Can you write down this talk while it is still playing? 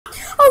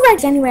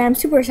Alright, anyway, I'm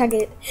super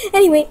excited.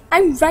 Anyway,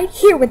 I'm right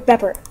here with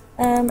Bepper.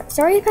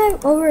 Sorry if I'm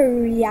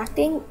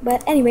overreacting,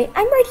 but anyway,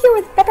 I'm right here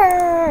with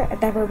Bepper.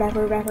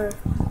 Bepper.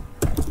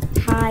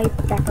 Hi,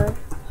 Bepper.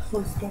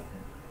 Who's Bepper?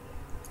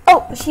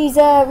 Oh, she's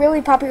a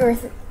really popular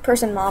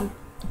person, Mom.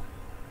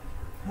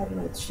 How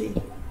about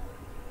she?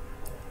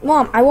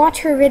 Mom, I watch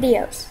her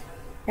videos.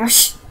 Now,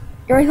 shh,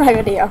 you're in my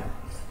video.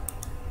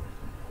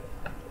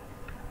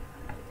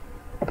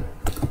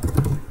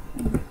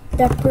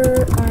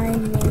 Bepper, I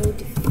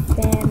made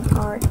fan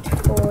art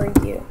for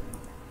you.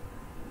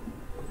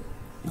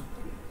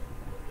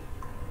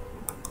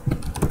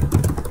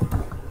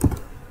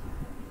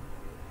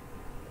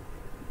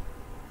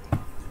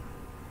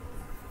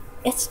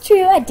 It's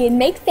true, I did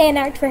make fan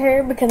art for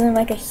her because I'm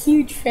like a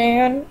huge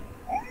fan.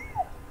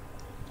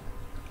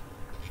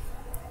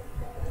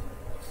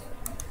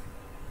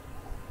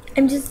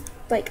 I'm just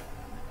like,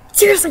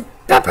 seriously,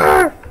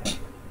 Bepper!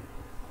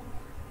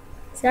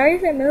 Sorry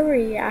if I'm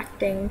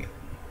overreacting.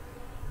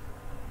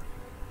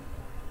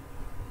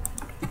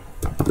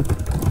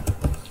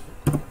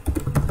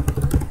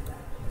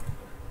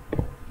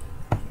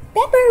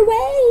 Bepper,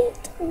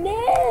 wait!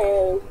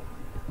 No!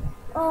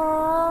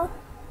 Aww.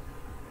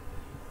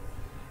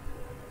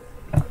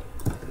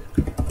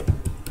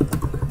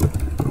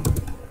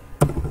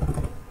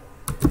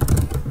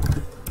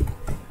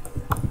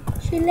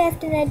 She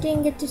left and I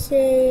didn't get to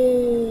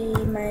say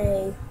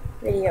my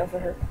video for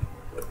her.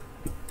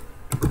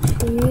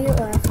 She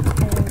left and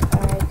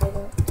I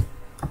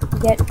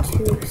didn't get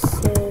to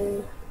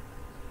say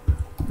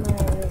my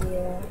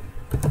video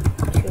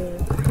to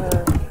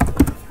her.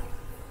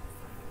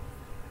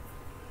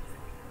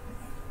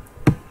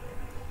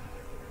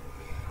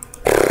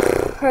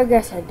 I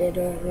guess I did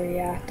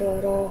overreact a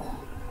little.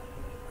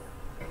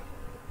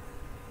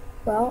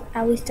 Well,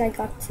 at least I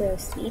got to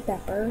see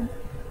Bepper.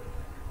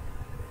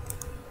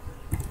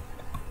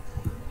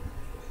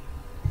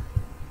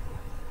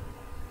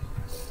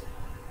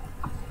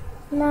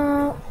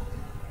 No.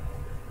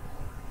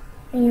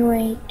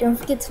 Anyway, don't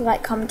forget to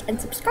like, comment,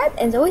 and subscribe.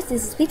 And as always,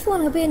 this is Peaceful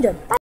and hope you enjoy. Bye!